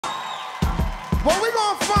Well, we're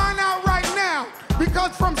going to find out right now,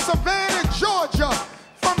 because from Savannah, Georgia,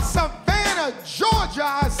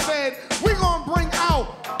 I said, we're going to bring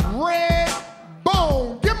out Red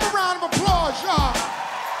Bone. Give him a round of applause, y'all.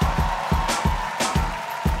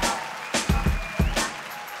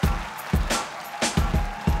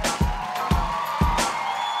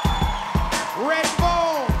 Red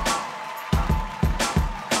Bone.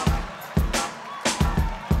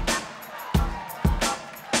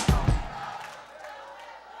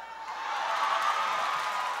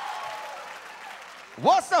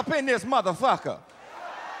 What's up in this motherfucker?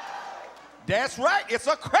 That's right, it's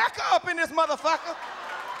a cracker up in this motherfucker.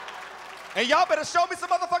 And y'all better show me some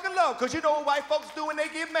motherfucking love, because you know what white folks do when they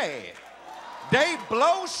get mad. They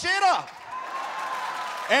blow shit up.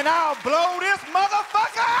 And I'll blow this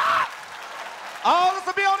motherfucker up. All this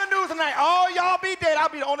will be on the news tonight. All y'all be dead. I'll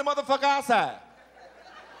be the only motherfucker outside.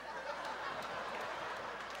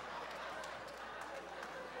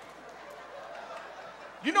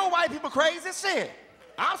 You know white people crazy shit.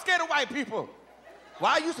 I'm scared of white people.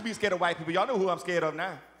 Well, I used to be scared of white people. Y'all know who I'm scared of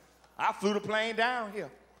now. I flew the plane down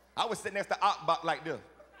here. I was sitting next to Ockbot like this.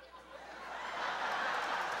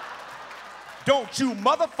 Don't you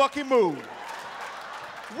motherfucking move.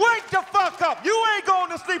 Wake the fuck up. You ain't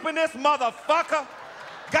going to sleep in this motherfucker.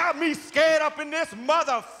 Got me scared up in this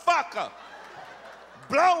motherfucker.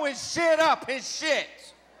 Blowing shit up and shit.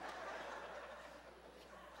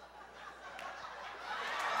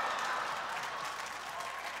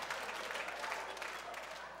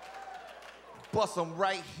 Bust them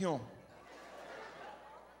right here.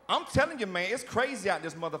 I'm telling you, man, it's crazy out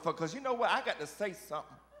this motherfucker, because you know what? I got to say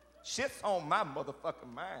something. Shit's on my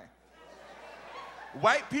motherfucking mind.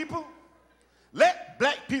 White people, let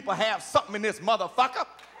black people have something in this motherfucker.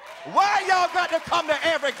 Why y'all got to come to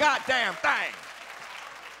every goddamn thing?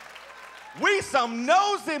 We some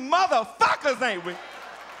nosy motherfuckers, ain't we?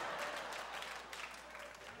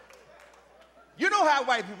 You know how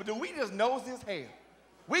white people do. We just nosy as hell.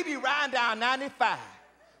 We be riding down 95,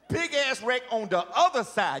 big ass wreck on the other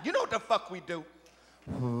side. You know what the fuck we do?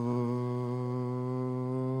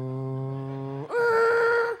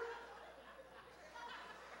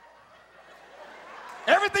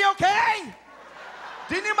 Everything okay?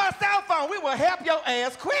 Do you need my cell phone? We will help your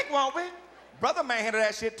ass quick, won't we? Brother man handle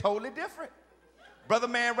that shit totally different. Brother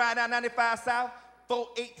man ride down 95 South, 4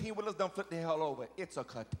 18-wheelers done flip the hell over. It's a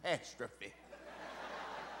catastrophe.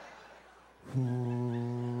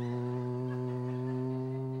 Ooh,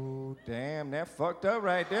 damn, that fucked up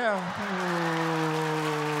right there. Ooh.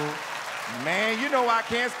 Man, you know I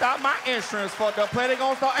can't stop my insurance fucked up. Play, they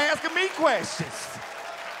gonna start asking me questions.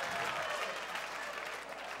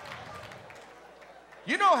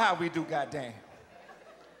 You know how we do, goddamn.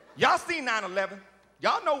 Y'all seen 9/11.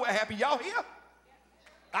 Y'all know what happened. Y'all here?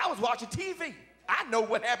 I was watching TV. I know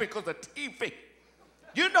what happened because of TV.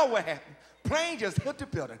 You know what happened. Plane just hit the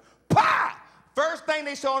building. Pah! First thing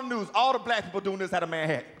they show on the news, all the black people doing this out of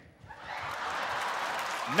Manhattan.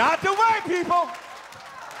 Not the white people.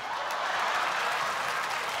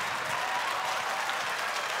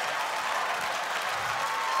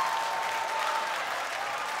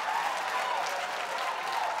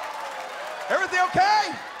 Everything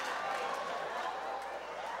okay?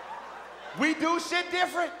 We do shit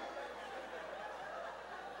different.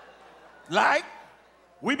 Like,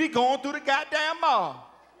 we be going through the goddamn mall.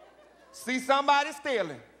 See somebody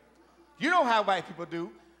stealing. You know how white people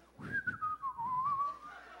do.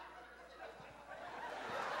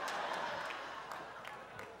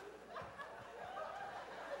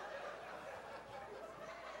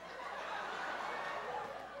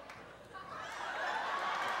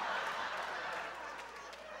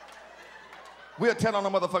 We'll tell on a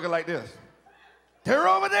motherfucker like this. They're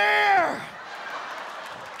over there.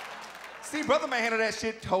 See, brother man handle that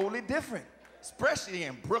shit totally different, especially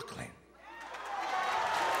in Brooklyn.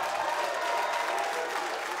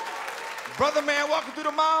 Brother man walking through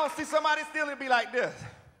the mall, see somebody stealing, be like this.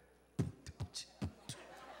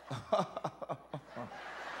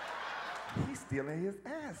 He's stealing his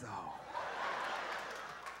ass off.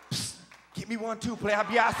 Psst, get me one too, play. I'll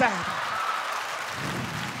be outside.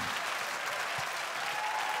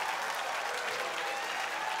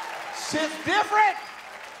 Shit's different.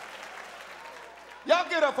 Y'all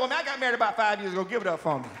give it up for me. I got married about 5 years ago. Give it up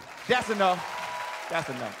for me. That's enough. That's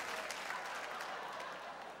enough.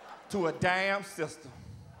 To a damn sister.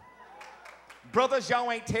 Brothers, y'all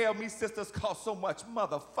ain't tell me sisters cost so much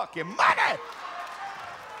motherfucking money.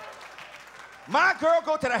 My girl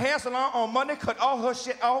go to the hair salon on Monday, cut all her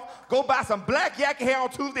shit off, go buy some black yak hair on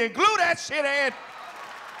Tuesday and glue that shit in.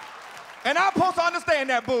 And I'm supposed to understand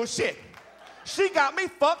that bullshit. She got me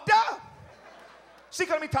fucked up. She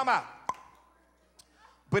come to me talking about,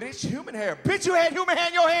 but it's human hair. Bitch, you had human hair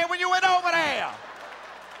in your hand when you went over there.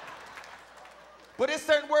 But there's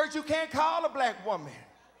certain words you can't call a black woman.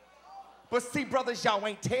 But see, brothers, y'all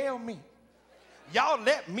ain't tell me. Y'all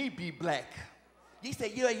let me be black. You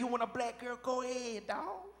say, yeah, you want a black girl? Go ahead,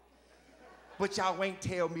 dog. But y'all ain't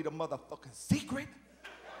tell me the motherfucking secret.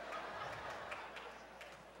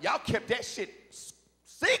 Y'all kept that shit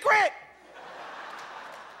secret.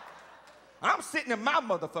 I'm sitting in my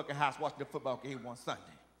motherfucking house watching the football game one Sunday,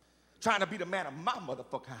 trying to be the man of my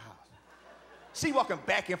motherfucking house. She walking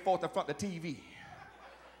back and forth in front of the TV.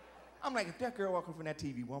 I'm like, if that girl walking from that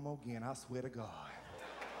TV one more again, I swear to God.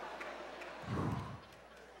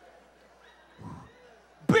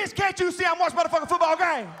 Bitch, can't you see I'm watching motherfucking football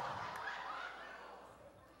game?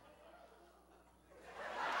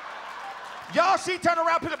 Y'all, she turned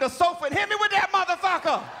around, picked up the sofa and hit me with that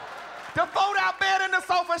motherfucker. The fold-out bed and the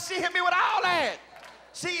sofa, she hit me with all that.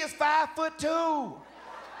 She is 5'2".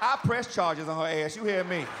 I press charges on her ass, you hear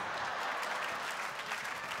me?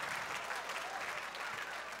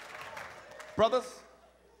 Brothers,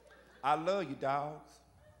 I love you, dogs,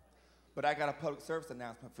 but I got a public service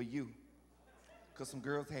announcement for you. Because some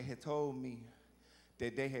girls had told me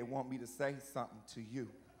that they had want me to say something to you.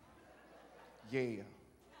 Yeah.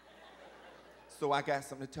 So I got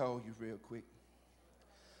something to tell you real quick.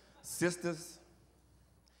 Sisters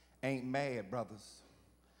ain't mad, brothers,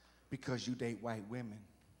 because you date white women.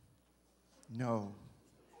 No.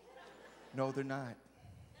 No, they're not.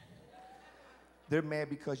 They're mad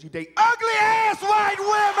because you date ugly-ass white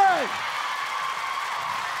women!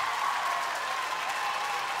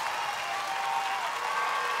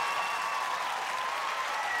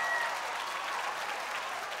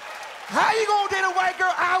 How you gonna date a white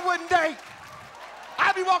girl I wouldn't date?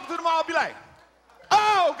 I be walking through the mall and be like,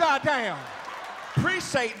 oh, goddamn.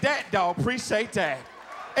 Appreciate that, dog. Appreciate that.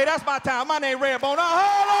 Hey, that's my time. My name Redbone. Now,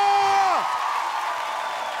 hold on!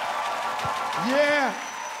 Yeah.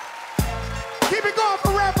 Keep it going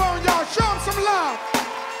for Redbone, y'all. Show him some love.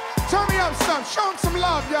 Turn me up some. Show him some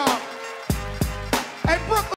love, y'all. Hey, Brooklyn.